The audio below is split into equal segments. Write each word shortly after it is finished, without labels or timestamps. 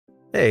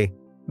Hey,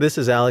 this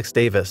is Alex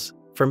Davis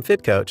from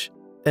FitCoach,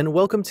 and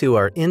welcome to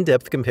our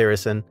in-depth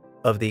comparison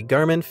of the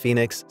Garmin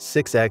Fenix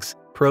 6X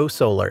Pro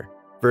Solar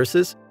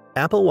versus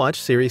Apple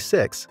Watch Series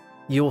 6.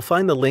 You will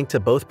find the link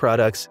to both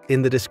products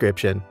in the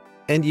description,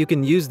 and you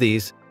can use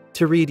these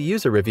to read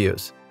user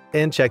reviews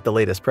and check the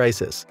latest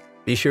prices.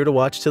 Be sure to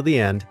watch till the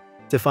end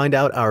to find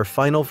out our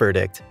final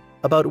verdict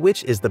about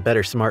which is the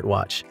better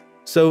smartwatch.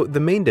 So the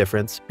main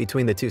difference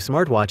between the two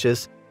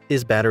smartwatches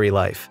is battery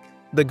life.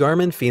 The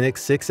Garmin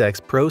Fenix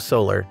 6X Pro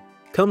Solar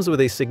comes with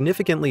a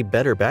significantly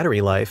better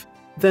battery life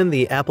than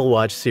the Apple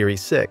Watch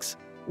Series 6,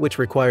 which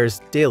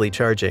requires daily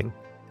charging.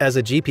 As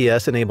a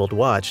GPS-enabled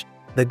watch,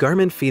 the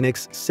Garmin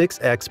Fenix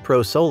 6X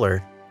Pro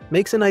Solar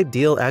makes an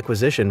ideal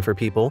acquisition for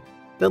people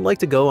that like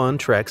to go on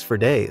treks for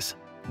days.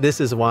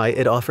 This is why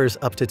it offers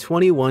up to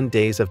 21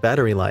 days of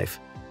battery life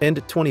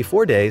and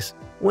 24 days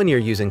when you're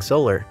using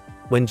solar.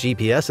 When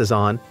GPS is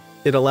on,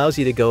 it allows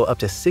you to go up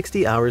to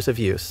 60 hours of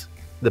use.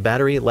 The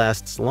battery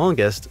lasts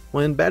longest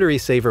when battery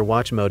saver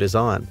watch mode is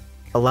on,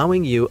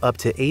 allowing you up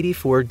to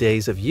 84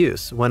 days of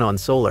use when on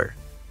solar.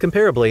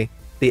 Comparably,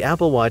 the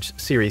Apple Watch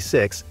Series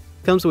 6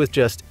 comes with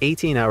just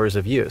 18 hours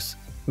of use,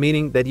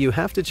 meaning that you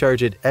have to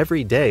charge it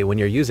every day when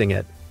you're using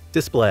it.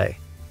 Display.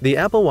 The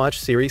Apple Watch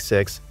Series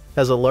 6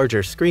 has a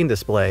larger screen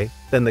display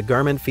than the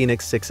Garmin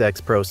Fenix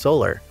 6X Pro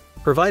Solar,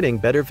 providing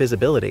better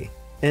visibility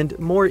and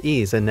more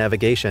ease in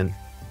navigation.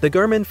 The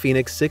Garmin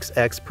Fenix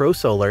 6X Pro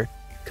Solar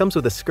comes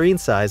with a screen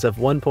size of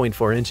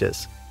 1.4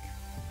 inches.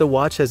 The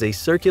watch has a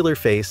circular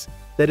face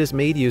that is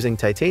made using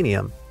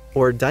titanium,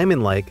 or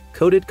diamond-like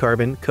coated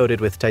carbon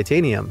coated with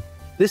titanium.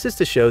 This is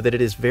to show that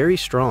it is very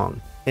strong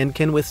and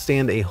can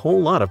withstand a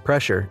whole lot of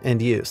pressure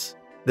and use.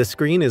 The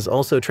screen is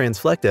also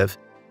transflective,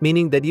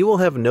 meaning that you will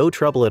have no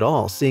trouble at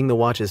all seeing the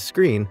watch's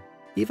screen,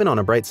 even on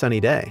a bright sunny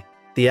day.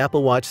 The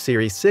Apple Watch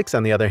Series 6,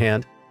 on the other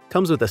hand,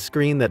 comes with a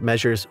screen that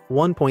measures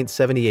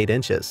 1.78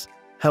 inches.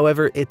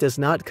 However, it does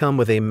not come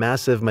with a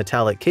massive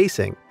metallic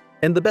casing,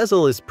 and the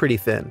bezel is pretty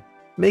thin,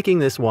 making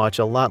this watch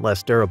a lot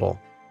less durable.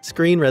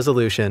 Screen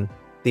resolution.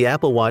 The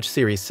Apple Watch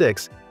Series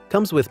 6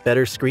 comes with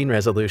better screen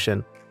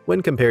resolution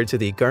when compared to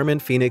the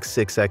Garmin Fenix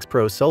 6X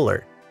Pro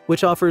Solar,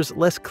 which offers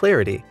less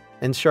clarity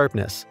and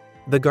sharpness.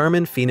 The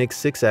Garmin Fenix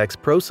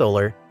 6X Pro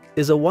Solar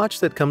is a watch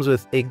that comes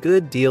with a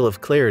good deal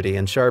of clarity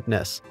and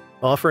sharpness,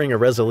 offering a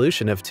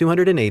resolution of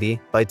 280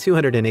 by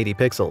 280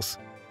 pixels.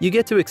 You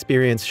get to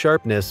experience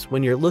sharpness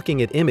when you're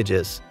looking at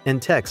images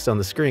and text on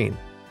the screen.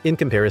 In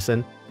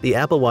comparison, the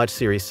Apple Watch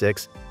Series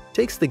 6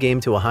 takes the game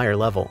to a higher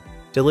level,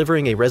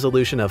 delivering a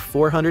resolution of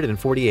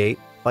 448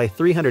 by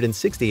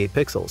 368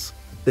 pixels.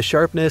 The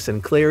sharpness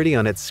and clarity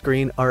on its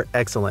screen are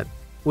excellent,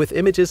 with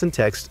images and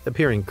text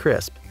appearing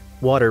crisp.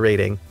 Water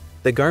rating.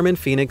 The Garmin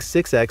Fenix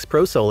 6X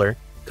Pro Solar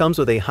comes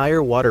with a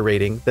higher water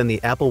rating than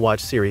the Apple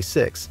Watch Series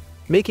 6,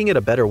 making it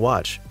a better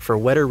watch for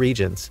wetter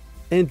regions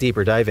and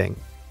deeper diving.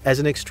 As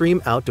an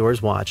extreme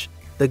outdoors watch,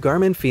 the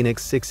Garmin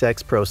Fenix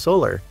 6X Pro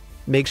Solar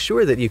makes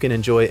sure that you can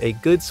enjoy a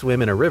good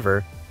swim in a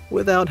river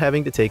without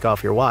having to take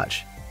off your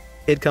watch.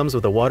 It comes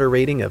with a water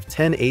rating of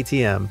 10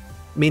 ATM,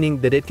 meaning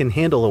that it can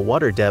handle a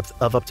water depth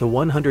of up to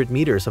 100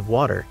 meters of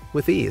water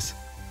with ease.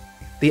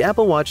 The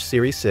Apple Watch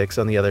Series 6,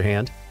 on the other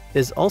hand,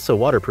 is also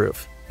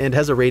waterproof and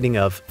has a rating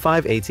of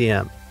 5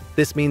 ATM.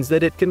 This means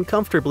that it can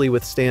comfortably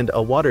withstand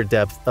a water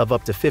depth of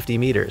up to 50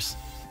 meters.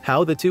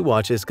 How the two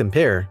watches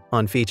compare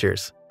on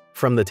features.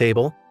 From the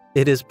table,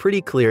 it is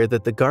pretty clear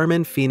that the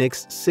Garmin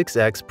Fenix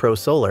 6X Pro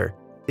Solar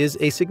is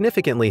a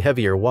significantly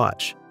heavier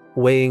watch,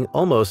 weighing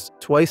almost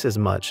twice as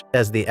much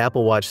as the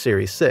Apple Watch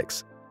Series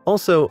 6.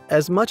 Also,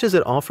 as much as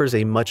it offers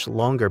a much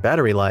longer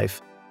battery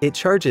life, it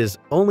charges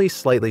only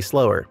slightly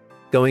slower,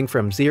 going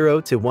from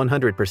 0 to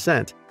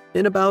 100%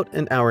 in about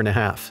an hour and a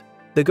half.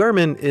 The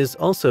Garmin is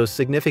also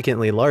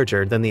significantly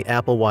larger than the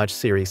Apple Watch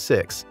Series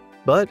 6,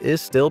 but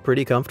is still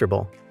pretty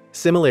comfortable.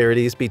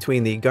 Similarities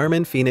between the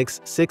Garmin Fenix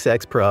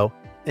 6X Pro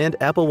and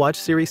Apple Watch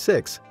Series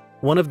 6.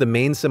 One of the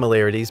main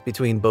similarities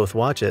between both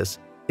watches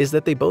is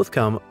that they both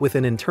come with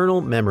an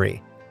internal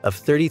memory of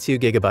 32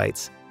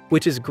 gigabytes,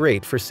 which is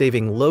great for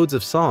saving loads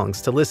of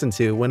songs to listen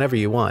to whenever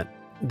you want.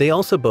 They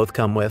also both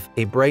come with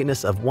a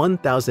brightness of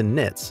 1000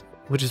 nits,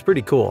 which is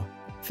pretty cool.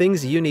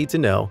 Things you need to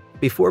know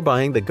before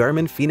buying the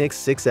Garmin Fenix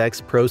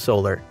 6X Pro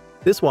Solar.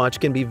 This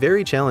watch can be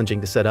very challenging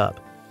to set up,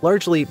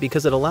 largely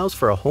because it allows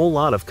for a whole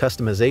lot of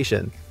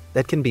customization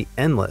that can be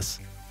endless.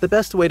 The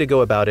best way to go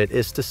about it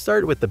is to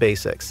start with the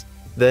basics,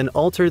 then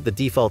alter the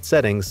default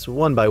settings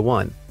one by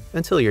one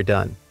until you're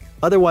done.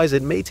 Otherwise,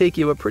 it may take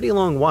you a pretty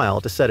long while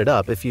to set it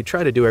up if you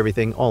try to do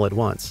everything all at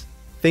once.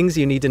 Things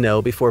you need to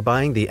know before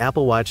buying the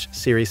Apple Watch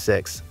Series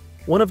 6.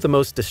 One of the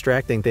most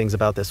distracting things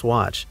about this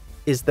watch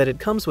is that it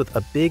comes with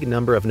a big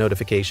number of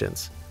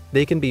notifications.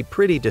 They can be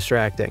pretty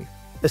distracting,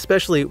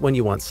 especially when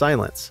you want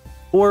silence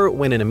or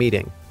when in a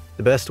meeting.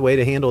 The best way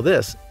to handle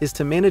this is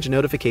to manage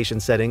notification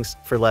settings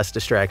for less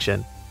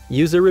distraction.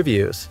 User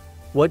reviews.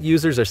 What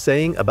users are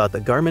saying about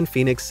the Garmin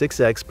Fenix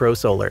 6X Pro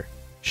Solar.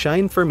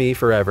 Shine for Me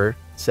Forever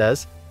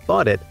says,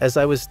 "Bought it as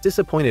I was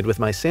disappointed with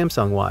my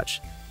Samsung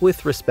watch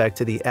with respect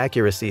to the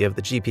accuracy of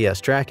the GPS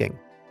tracking.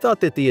 Thought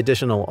that the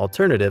additional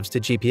alternatives to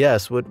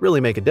GPS would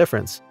really make a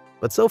difference,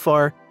 but so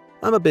far,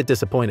 I'm a bit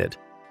disappointed.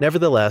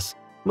 Nevertheless,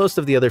 most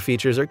of the other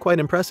features are quite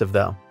impressive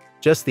though.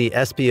 Just the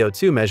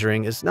SpO2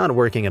 measuring is not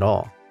working at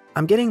all.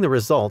 I'm getting the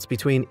results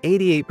between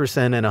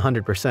 88% and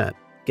 100%.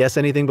 Guess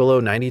anything below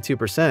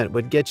 92%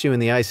 would get you in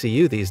the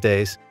ICU these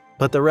days,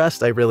 but the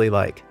rest I really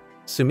like.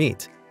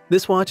 Sumit.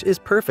 This watch is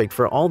perfect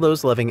for all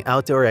those loving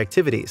outdoor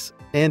activities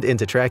and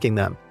into tracking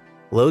them.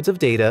 Loads of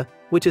data,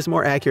 which is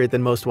more accurate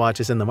than most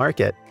watches in the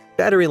market.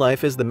 Battery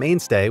life is the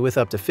mainstay with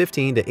up to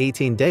 15 to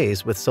 18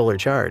 days with solar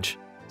charge.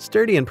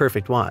 Sturdy and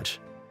perfect watch.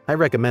 I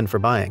recommend for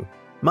buying.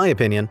 My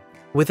opinion,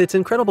 with its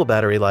incredible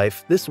battery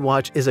life, this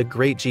watch is a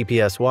great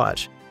GPS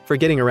watch for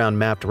getting around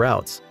mapped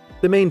routes.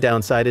 The main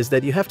downside is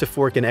that you have to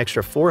fork an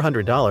extra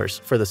 $400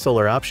 for the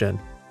solar option.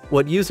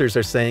 What users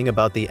are saying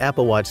about the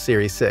Apple Watch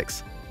Series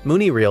 6.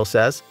 Mooney Reel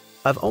says,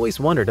 "I've always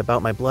wondered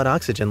about my blood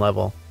oxygen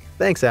level.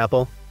 Thanks,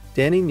 Apple."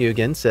 Danny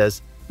Nguyen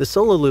says, "The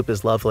Solo Loop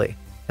is lovely.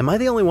 Am I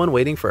the only one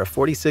waiting for a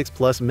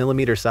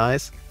 46+mm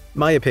size?"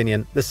 My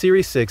opinion, the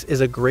Series 6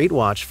 is a great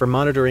watch for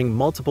monitoring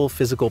multiple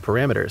physical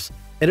parameters,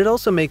 and it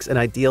also makes an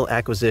ideal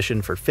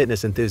acquisition for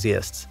fitness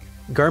enthusiasts.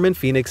 Garmin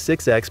Fenix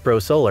 6X Pro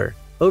Solar.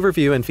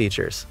 Overview and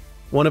features.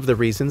 One of the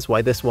reasons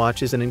why this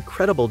watch is an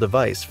incredible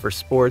device for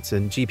sports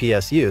and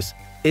GPS use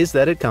is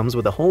that it comes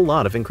with a whole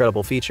lot of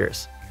incredible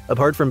features.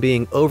 Apart from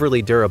being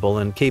overly durable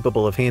and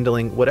capable of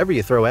handling whatever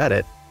you throw at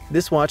it,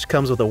 this watch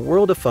comes with a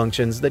world of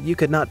functions that you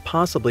could not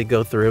possibly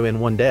go through in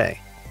one day.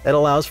 It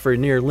allows for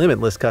near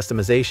limitless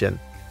customization,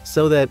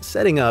 so that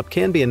setting up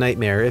can be a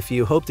nightmare if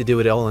you hope to do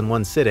it all in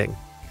one sitting.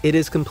 It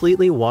is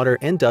completely water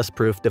and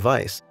dust-proof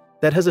device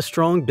that has a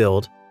strong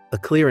build, a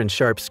clear and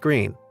sharp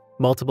screen,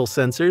 multiple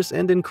sensors,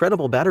 and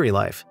incredible battery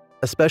life,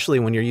 especially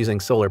when you're using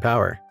solar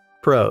power.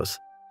 Pros: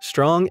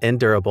 strong and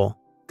durable,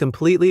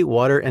 completely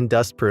water and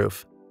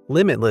dust-proof,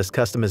 limitless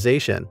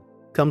customization,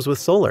 comes with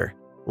solar,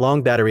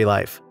 long battery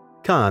life.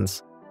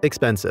 Cons: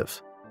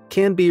 expensive,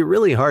 can be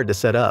really hard to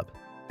set up.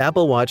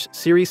 Apple Watch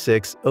Series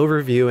 6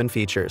 Overview and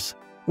features.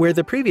 Where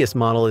the previous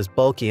model is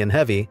bulky and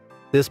heavy,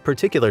 this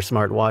particular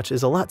smartwatch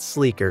is a lot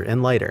sleeker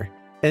and lighter,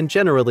 and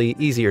generally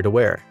easier to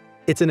wear.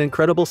 It's an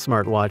incredible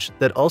smartwatch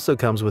that also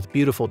comes with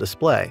beautiful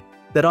display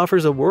that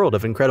offers a world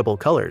of incredible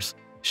colors,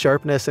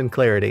 sharpness, and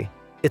clarity.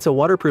 It's a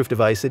waterproof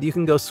device that you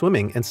can go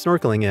swimming and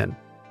snorkeling in,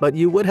 but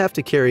you would have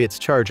to carry its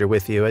charger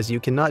with you as you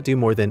cannot do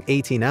more than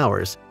 18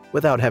 hours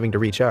without having to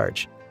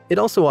recharge. It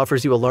also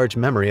offers you a large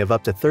memory of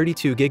up to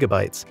 32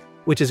 gigabytes,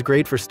 which is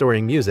great for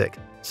storing music,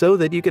 so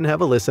that you can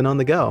have a listen on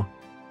the go.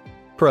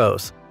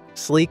 Pros: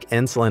 sleek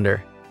and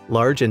slender,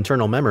 large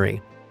internal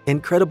memory,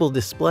 incredible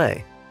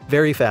display,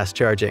 very fast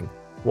charging,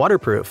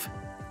 waterproof.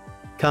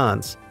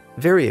 Cons: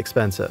 very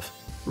expensive,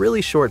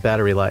 really short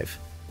battery life.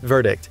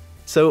 Verdict: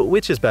 so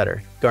which is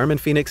better, Garmin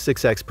Fenix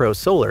 6X Pro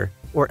Solar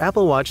or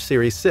Apple Watch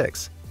Series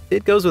 6?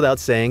 It goes without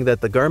saying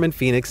that the Garmin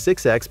Fenix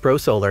 6X Pro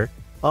Solar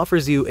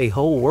offers you a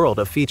whole world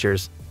of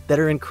features that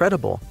are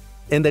incredible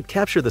and that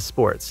capture the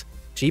sports,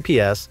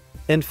 GPS,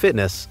 and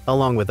fitness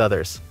along with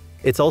others.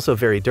 It's also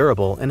very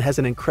durable and has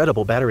an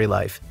incredible battery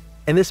life,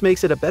 and this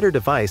makes it a better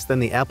device than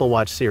the Apple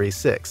Watch Series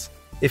 6.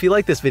 If you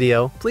like this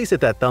video, please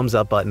hit that thumbs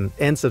up button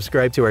and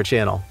subscribe to our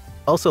channel.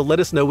 Also, let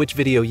us know which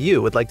video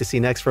you would like to see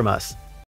next from us.